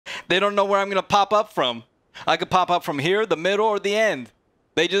They don't know where I'm gonna pop up from. I could pop up from here, the middle, or the end.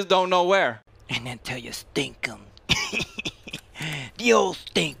 They just don't know where. And until you stink 'em. The old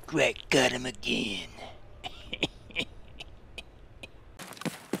stink rat got him again.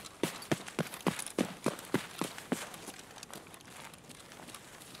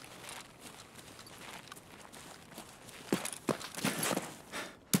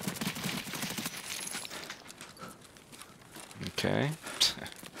 Okay.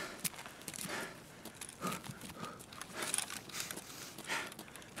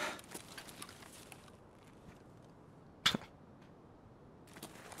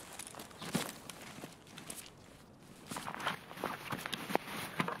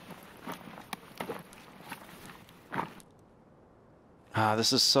 Ah,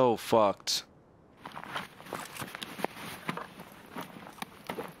 this is so fucked.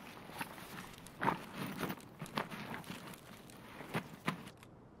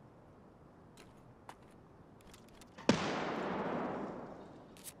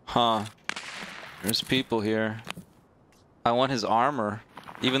 Huh. There's people here. I want his armor.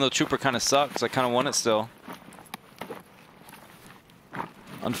 Even though Trooper kind of sucks, I kind of want it still.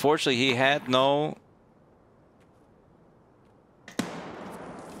 Unfortunately, he had no...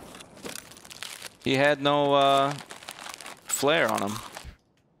 He had no, flare on him.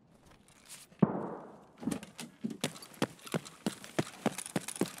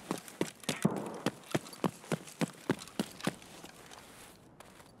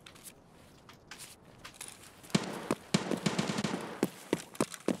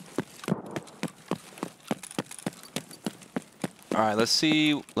 All right, let's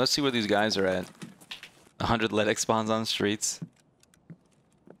see where these guys are at. 100 lead spawns on the streets.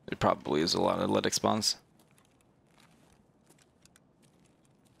 It probably is a lot of lead spawns.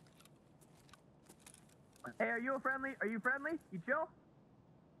 Hey, are you friendly? Are you friendly? You chill?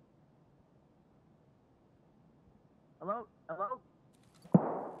 Hello? Hello?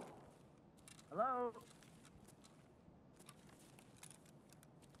 Hello?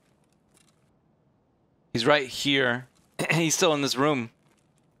 He's right here. He's still in this room.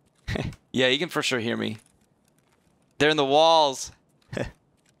 Yeah, he can for sure hear me. They're in the walls.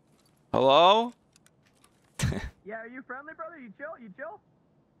 Hello? Yeah, are you friendly, brother? You chill? You chill?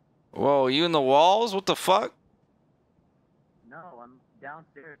 Whoa, you in the walls? What the fuck? No, I'm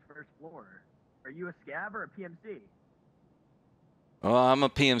downstairs, first floor. Are you a scav or a PMC? Well, I'm a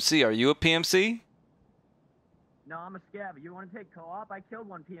PMC. Are you a PMC? No, I'm a scav. You want to take co-op? I killed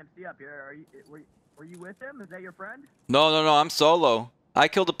one PMC up here. Were you with him? Is that your friend? No, I'm solo. I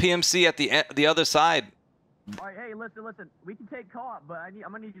killed a PMC at the other side. All right, hey, listen. We can take co-op, but I'm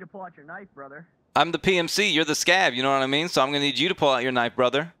gonna need you to pull out your knife, brother. I'm the PMC. You're the scav. You know what I mean? So I'm gonna need you to pull out your knife,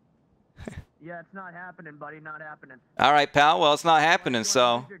 brother. Yeah, it's not happening, buddy. Not happening. All right, pal. Well, it's not happening.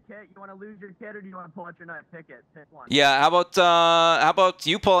 So. You want to lose your kid, or do you want to pull out your knife? Pick it. Pick one. Yeah. How about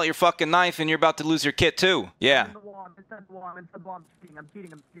you pull out your fucking knife and you're about to lose your kit too? Yeah. I'm in the wall. I'm inside the wall. I'm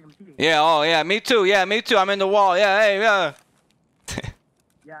cheating. Yeah. Oh, yeah. Me too. Yeah, me too. I'm in the wall. Yeah. Hey. Yeah.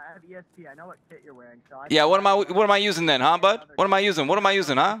 Yeah, I have ESP. I know what kit you're wearing. So Yeah. What am I using then, huh, bud? What am I using? What am I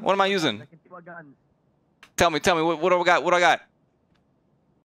using, huh? What am I using? Tell me. What do I got? What do I got?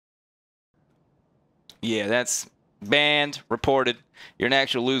 Yeah, that's banned, reported. You're an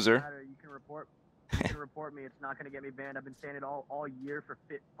actual loser. You can report me. It's not gonna get me banned. I've been saying it all year for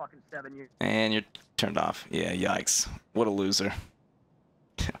fucking 7 years. And you're turned off. Yeah, yikes. What a loser.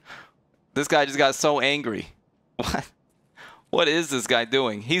 This guy just got so angry. What? What is this guy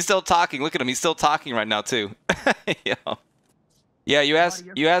doing? He's still talking. Look at him. He's still talking right now too. Yo. Yeah, you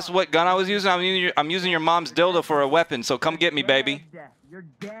asked what gun I was using. I'm using your mom's dildo for a weapon. So come get me, baby. You're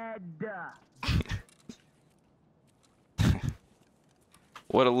dead.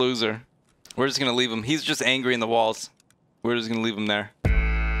 What a loser. We're just gonna leave him. He's just angry in the walls. We're just gonna leave him there.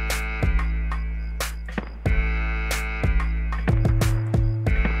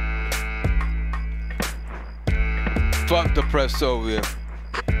 Fuck the press Soviet.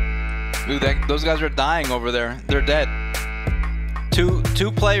 Dude, those guys are dying over there. They're dead.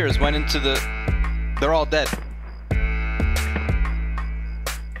 Two players went into the... They're all dead.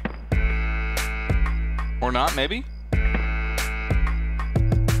 Or not, maybe?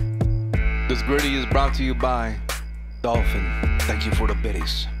 This gritty is brought to you by Dolphin. Thank you for the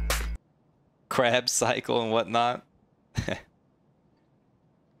biddies. Crab cycle and whatnot.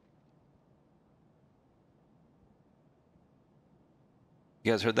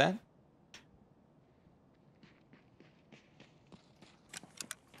 You guys heard that?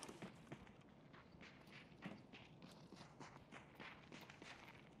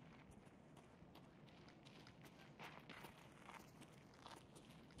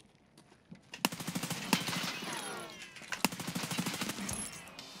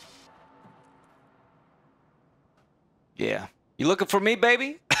 Yeah. You looking for me,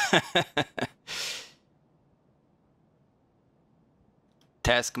 baby?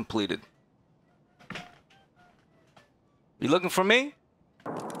 Task completed. You looking for me?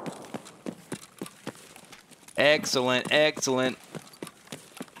 Excellent, excellent.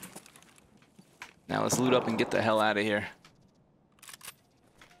 Now let's loot up and get the hell out of here.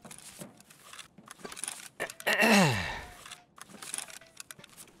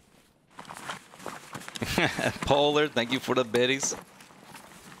 Polar, thank you for the biddies.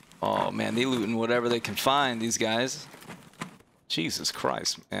 Oh man, they looting whatever they can find, these guys. Jesus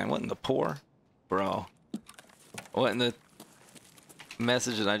Christ, man, what in the pour? Bro. What in the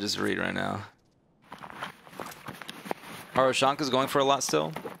message did I just read right now? Haroshanka's going for a lot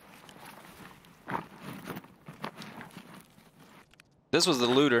still. This was the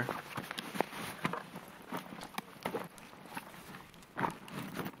looter.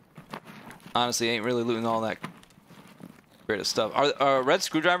 Honestly, ain't really looting all that great of stuff. Are red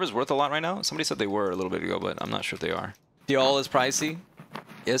screwdrivers worth a lot right now? Somebody said they were a little bit ago, but I'm not sure if they are. The all is pricey.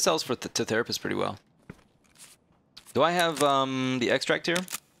 Yeah, it sells for to therapists pretty well. Do I have the extract here?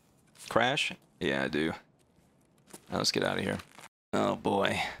 Crash? Yeah, I do. Now let's get out of here. Oh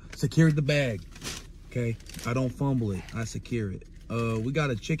boy. Secured the bag. Okay, I don't fumble it. I secure it. We got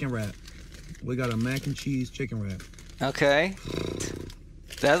a chicken wrap. We got a mac and cheese chicken wrap. Okay.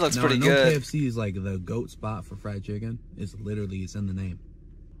 That looks now, pretty I know good. KFC is like the GOAT spot for fried chicken. It's literally, it's in the name.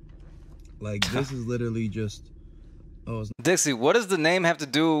 Like, this is literally just... Oh, it's Dixie, what does the name have to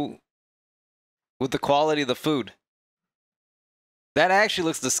do with the quality of the food? That actually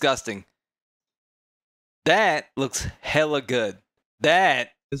looks disgusting. That looks hella good.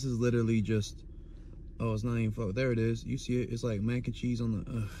 That... This is literally just... Oh, it's not even... There it is. You see it? It's like mac and cheese on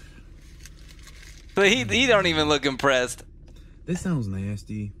the... But he don't even look impressed. This sounds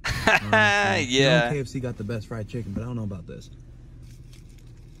nasty. Yeah. You know KFC got the best fried chicken, but I don't know about this.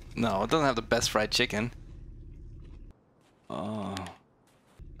 No, it doesn't have the best fried chicken. Oh.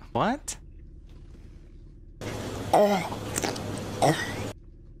 What? What?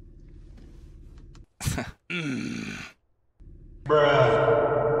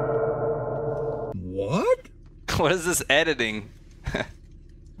 What is this editing?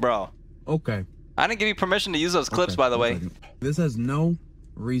 Bro. Okay. I didn't give you permission to use those clips, by the way. This has no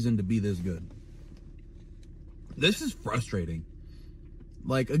reason to be this good. This is frustrating.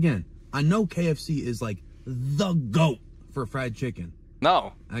 Like, again, I know KFC is like the GOAT for fried chicken.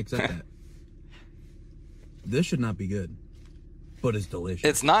 No. I accept that. This should not be good, but it's delicious.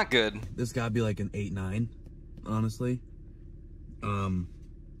 It's not good. This gotta be like an 8-9, honestly.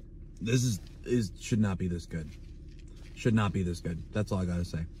 This should not be this good. Should not be this good. That's all I gotta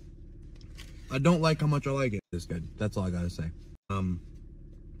say. I don't like how much I like it. This good. That's all I gotta say.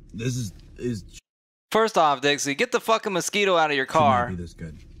 This is. First off, Dixie, get the fucking mosquito out of your car. Should not be this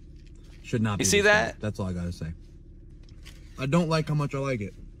good. Should not be. You see that? Good. That's all I gotta say. I don't like how much I like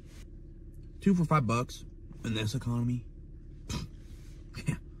it. 2 for $5 in this economy.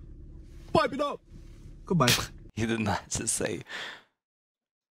 Pipe it up. Goodbye. You did not just say.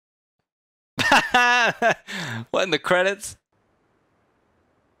 What in the credits?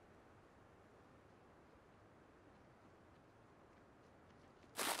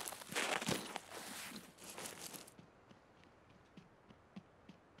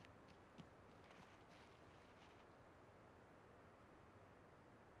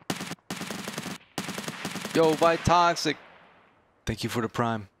 Yo, by Toxic. Thank you for the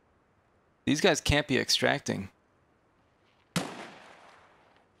prime. These guys can't be extracting.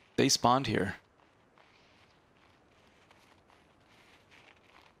 They spawned here.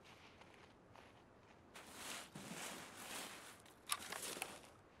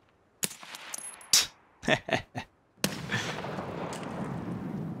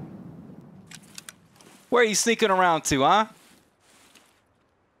 Where are you sneaking around to, huh?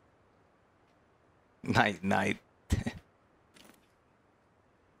 Night, night.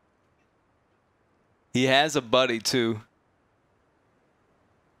 He has a buddy, too.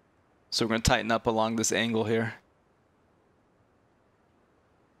 So we're going to tighten up along this angle here.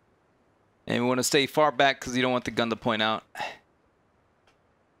 And we want to stay far back because you don't want the gun to point out.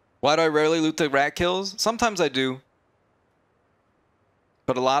 Why do I rarely loot the rat kills? Sometimes I do.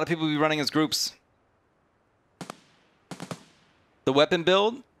 But a lot of people be running as groups. The weapon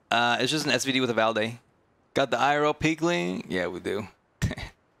build, it's just an SVD with a Valde. Got the IRL Peekling? Yeah, we do.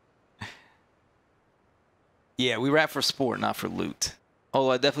 Yeah, we rat for sport, not for loot.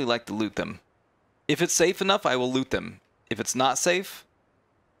 Although I definitely like to loot them. If it's safe enough, I will loot them. If it's not safe,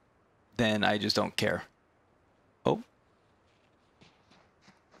 then I just don't care. Oh.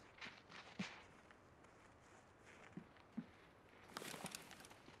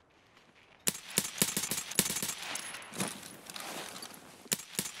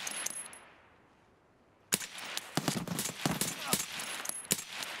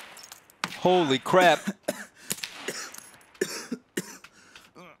 Holy crap.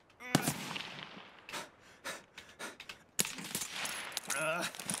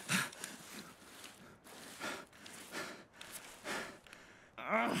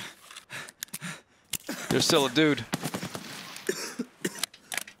 There's still a dude.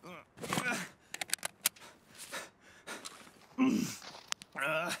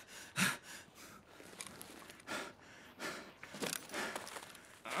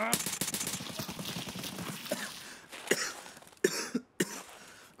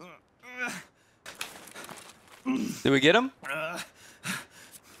 Did we get him?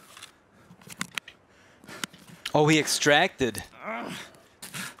 Oh, he extracted.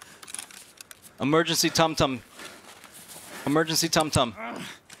 Emergency tum-tum. Emergency tum-tum.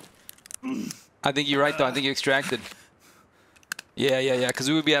 I think you're right, though. I think he extracted. Yeah, because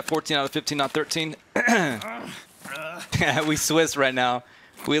we would be at 14 out of 15, not 13. We Swiss right now.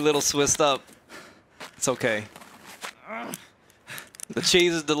 We a little Swissed up. It's okay. The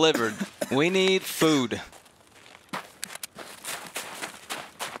cheese is delivered. We need food.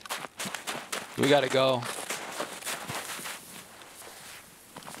 We gotta go.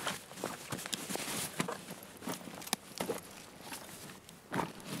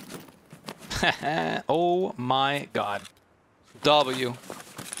 Oh my god. W.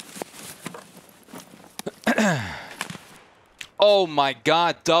 Oh my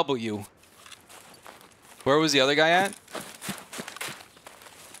god, W. Where was the other guy at?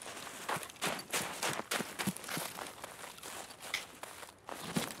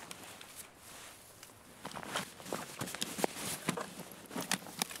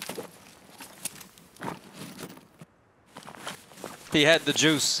 He had the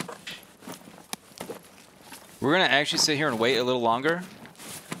juice. We're gonna actually sit here and wait a little longer.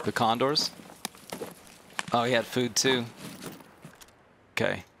 The condors. Oh, he had food too.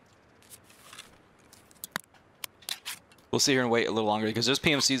 Okay. We'll sit here and wait a little longer because there's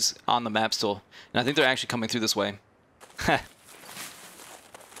PMCs on the map still. And I think they're actually coming through this way.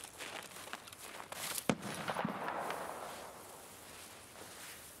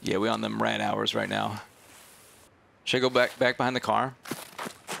 Yeah, we on them rat hours right now. Should I go back behind the car?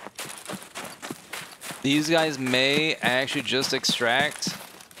 These guys may actually just extract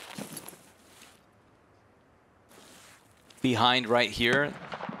behind right here.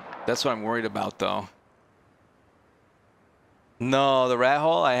 That's what I'm worried about, though. No, the rat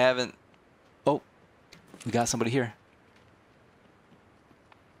hole, I haven't... Oh, we got somebody here.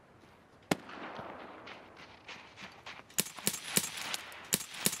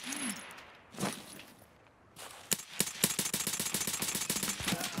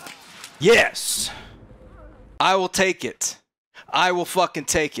 Yes! I will take it. I will fucking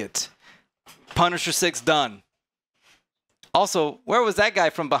take it. Punisher 6 done. Also, where was that guy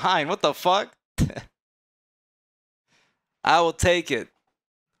from behind? What the fuck? I will take it.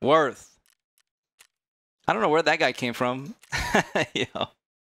 Worth. I don't know where that guy came from. Yo.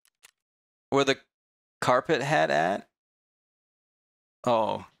 Where the carpet had at?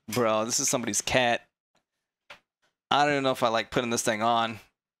 Oh, bro, this is somebody's cat. I don't even know if I like putting this thing on.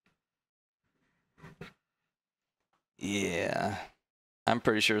 Yeah, I'm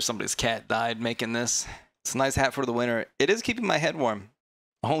pretty sure somebody's cat died making this. It's a nice hat for the winter. It is keeping my head warm.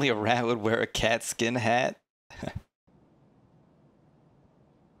 Only a rat would wear a cat skin hat.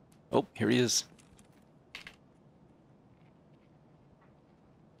 Oh, here he is.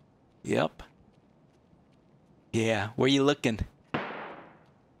 Yep. Yeah, where you looking?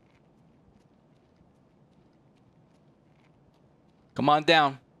 Come on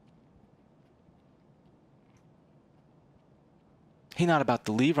down. He not about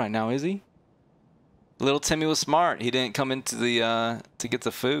to leave right now, is he? Little Timmy was smart. He didn't come into the to get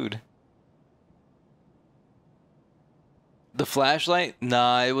the food. The flashlight?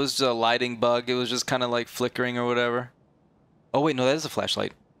 Nah, it was a lighting bug. It was just kind of like flickering or whatever. Oh wait, no, that is a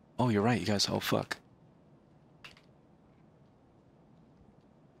flashlight. Oh, you're right, you guys. Oh fuck.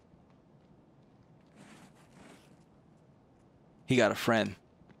 He got a friend.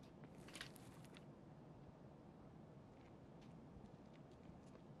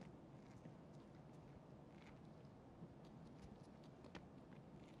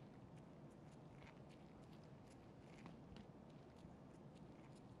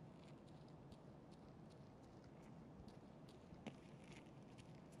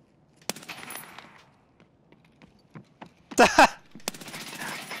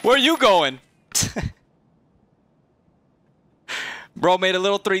 Where are you going? Bro made a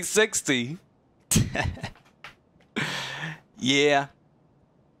little 360. Yeah.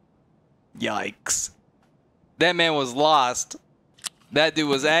 Yikes. That man was lost. That dude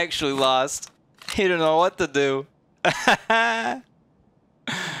was actually lost. He didn't know what to do.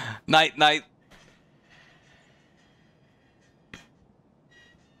 Night, night.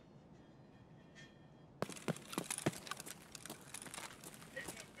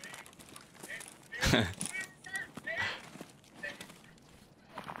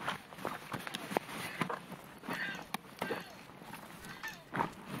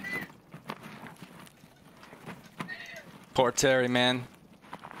 Poor Terry, man.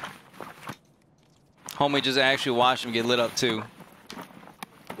 Homie just actually watched him get lit up too.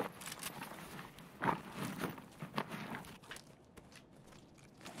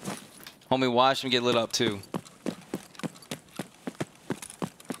 Homie watched him get lit up too.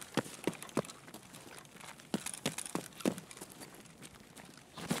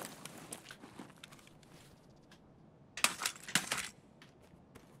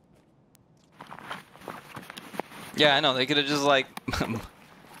 Yeah, I know. They could have just like,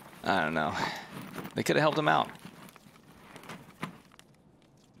 I don't know. They could have helped him out.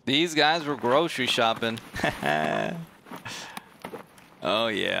 These guys were grocery shopping. Oh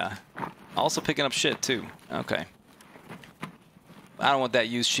yeah. Also picking up shit too. Okay. I don't want that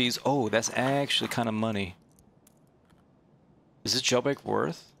used cheese. Oh, that's actually kind of money. Is this jailbreak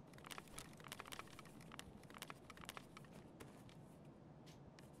worth?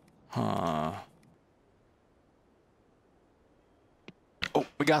 Huh. Oh,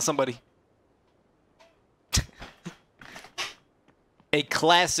 we got somebody. A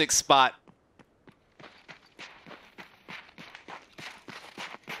classic spot.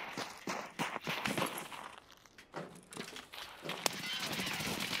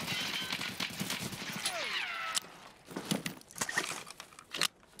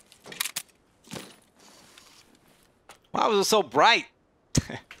 Why was it so bright?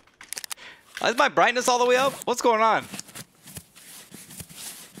 Is my brightness all the way up? What's going on?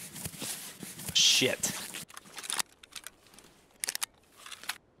 Shit.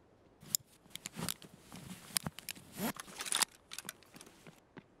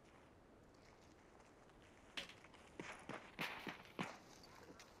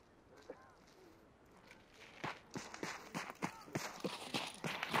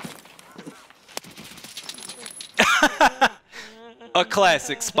 A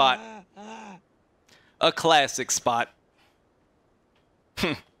classic spot. A classic spot.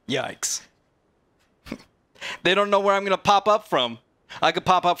 Yikes. They don't know where I'm going to pop up from. I could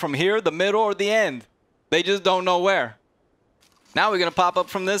pop up from here, the middle, or the end. They just don't know where. Now we're going to pop up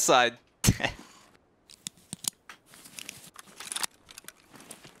from this side.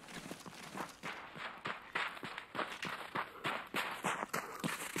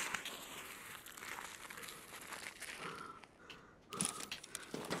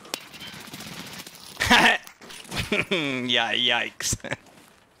 Yeah, yikes.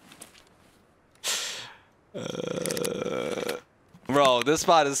 Bro, this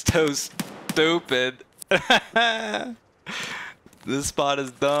spot is too stupid. This spot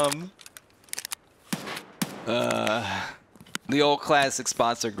is dumb. The old classic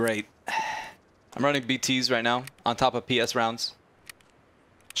spots are great. I'm running BTs right now on top of PS rounds.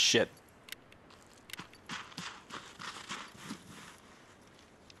 Shit.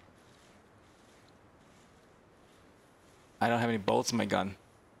 I don't have any bullets in my gun.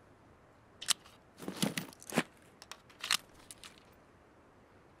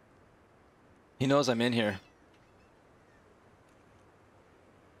 He knows I'm in here.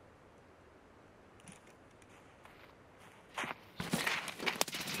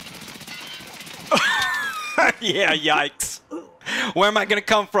 Yeah, yikes. Where am I gonna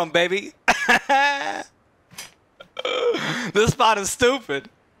come from, baby? This spot is stupid.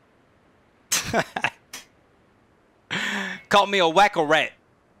 Call me a whack-a-rat.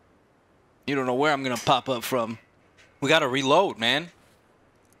 You don't know where I'm gonna pop up from. We gotta reload, man.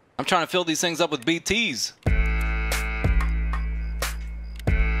 I'm trying to fill these things up with BTs.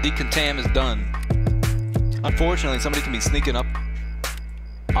 Decontam is done. Unfortunately, somebody can be sneaking up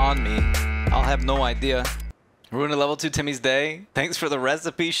on me. I'll have no idea. Ruined a level 2 Timmy's day. Thanks for the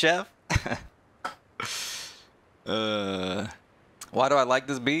recipe, chef. Why do I like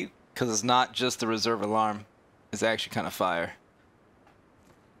this beat? Because it's not just the reserve alarm. It's actually kind of fire.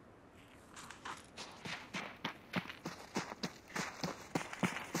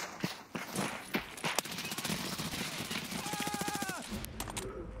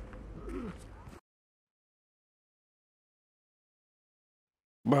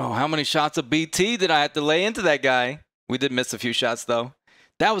 Bro, how many shots of BT did I have to lay into that guy? We did miss a few shots, though.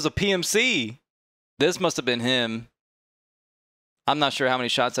 That was a PMC. This must have been him. I'm not sure how many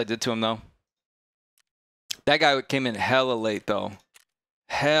shots I did to him, though. That guy came in hella late, though.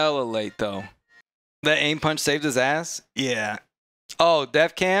 Hella late though. The aim punch saved his ass? Yeah. Oh,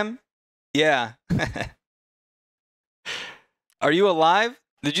 Def Cam? Yeah. Are you alive?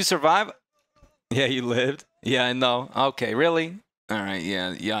 Did you survive? Yeah, you lived. Yeah, I know. Okay, really? All right,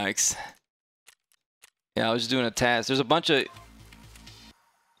 yeah, yikes. Yeah, I was just doing a task. There's a bunch of...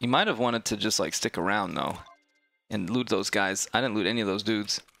 You might have wanted to just like stick around though and loot those guys. I didn't loot any of those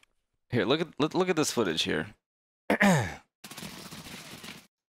dudes. Here, look at this footage here.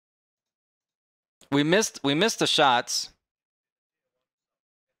 We missed the shots.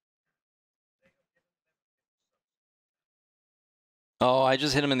 Oh, I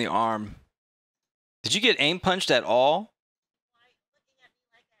just hit him in the arm. Did you get aim punched at all?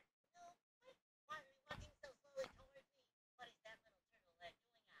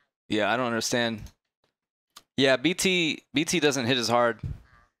 Yeah, I don't understand. Yeah, BT doesn't hit as hard.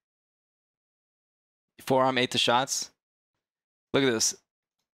 Forearm ate the shots. Look at this.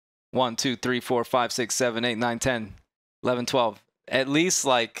 1, 2, 3, 4, 5, 6, 7, 8, 9, 10, 11, 12. At least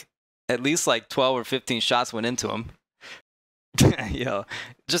like 12 or 15 shots went into him. Yo,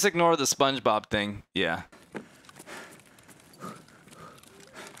 just ignore the SpongeBob thing. Yeah.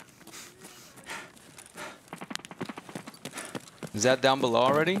 Is that down below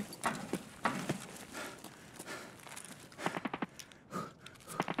already?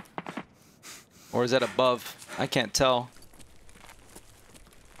 Or is that above? I can't tell.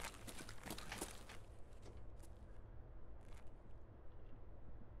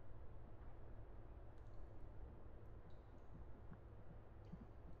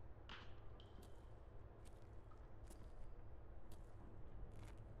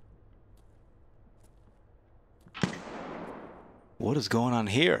 What is going on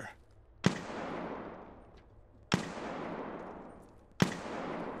here?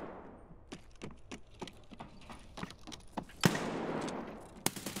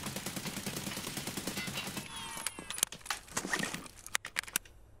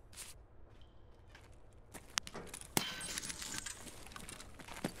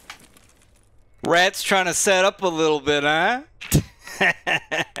 Rat's trying to set up a little bit, huh?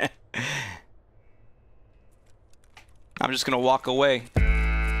 I'm just gonna walk away.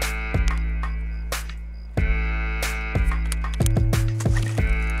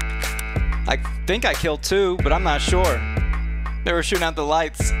 I think I killed 2, but I'm not sure. They were shooting out the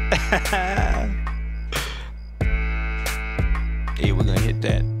lights. Hey, we're gonna hit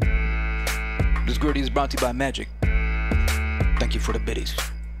that. This gritty is brought to you by Magic. Thank you for the biddies.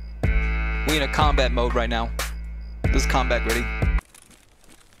 We in a combat mode right now. This is combat gritty.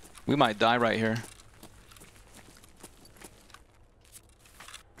 We might die right here.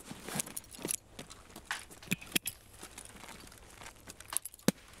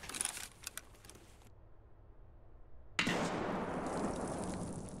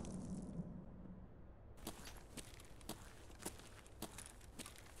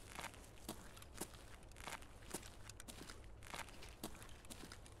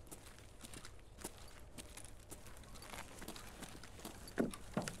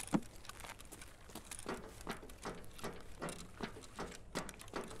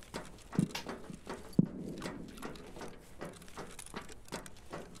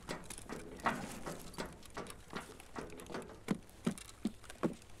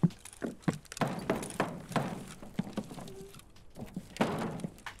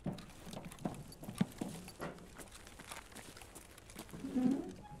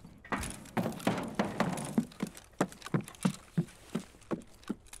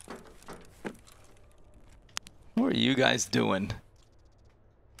 What are you guys doing?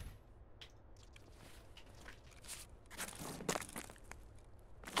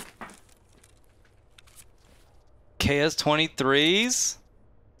 KS-23s?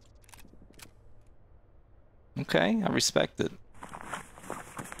 Okay, I respect it.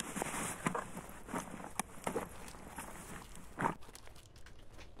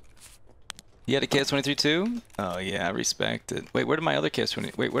 You had a KS-23 too? Oh yeah, I respect it. Wait, where did my other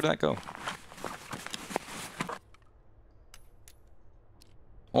KS-20? Wait, where did that go?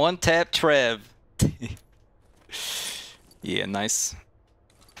 One tap Trev. Yeah, nice.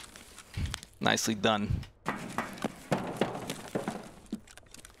 Nicely done.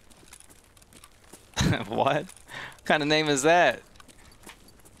 What kind of name is that?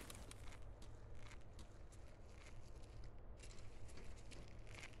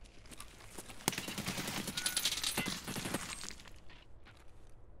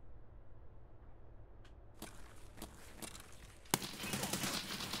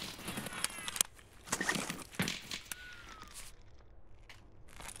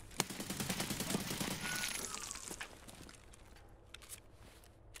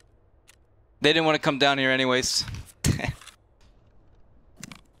 They didn't want to come down here anyways.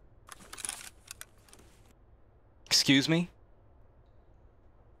 Excuse me?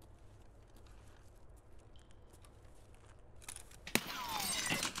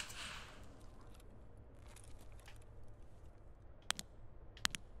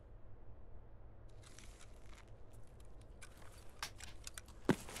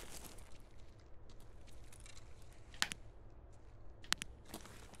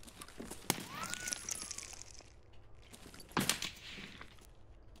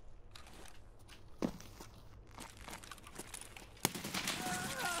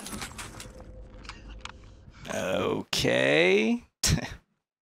 Okay.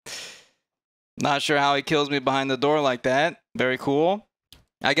 Not sure how he kills me behind the door like that. Very cool.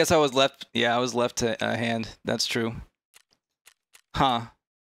 I guess I was left. Yeah, I was left to hand. That's true. Huh.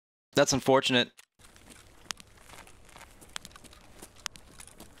 That's unfortunate.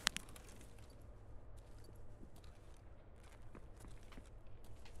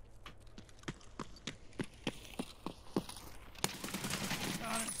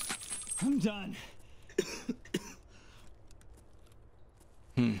 I'm done.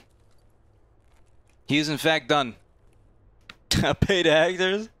 He is in fact done. Paid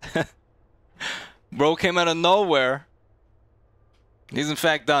actors? Bro came out of nowhere. He's in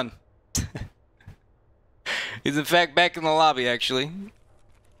fact done. He's in fact back in the lobby, actually.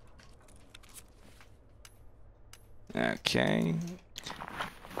 Okay.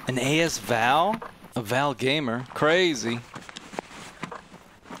 An AS Val? A Val gamer? Crazy.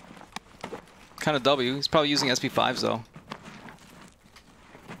 Kind of W. He's probably using SP5s though.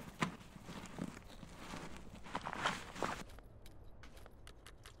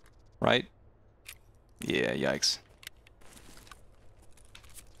 Right? Yeah, yikes.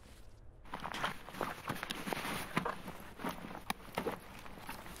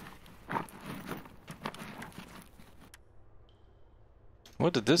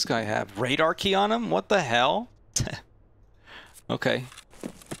 What did this guy have? Radar key on him? What the hell? Okay.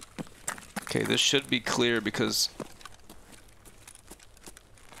 Okay, this should be clear because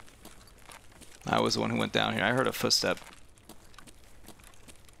I was the one who went down here. I heard a footstep.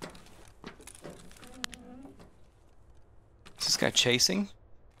 Is this guy chasing?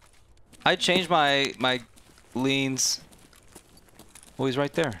 I changed my leans. Oh, he's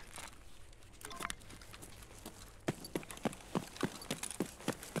right there.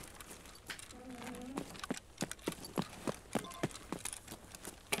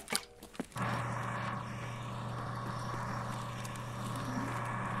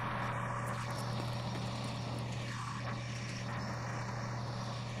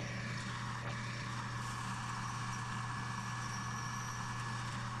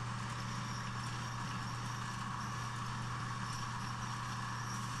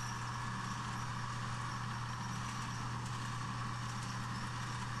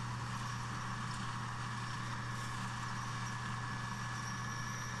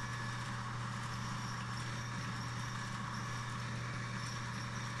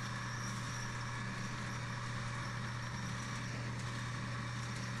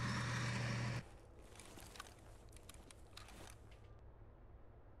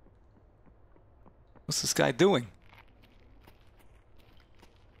 What's this guy doing?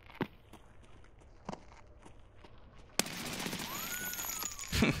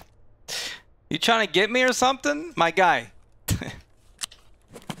 You trying to get me or something? My guy.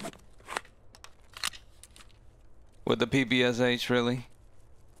 With the PBSH, really?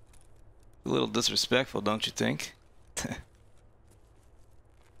 A little disrespectful, don't you think?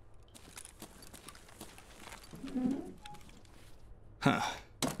 Huh.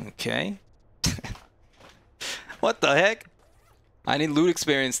 Okay. What the heck? I need loot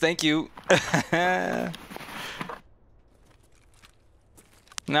experience, thank you. Now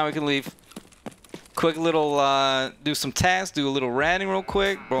we can leave. Quick little, do some tasks, do a little ranting real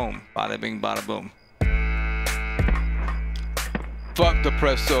quick. Boom. Bada bing, bada boom. Fuck the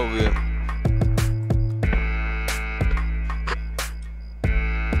press Soviet.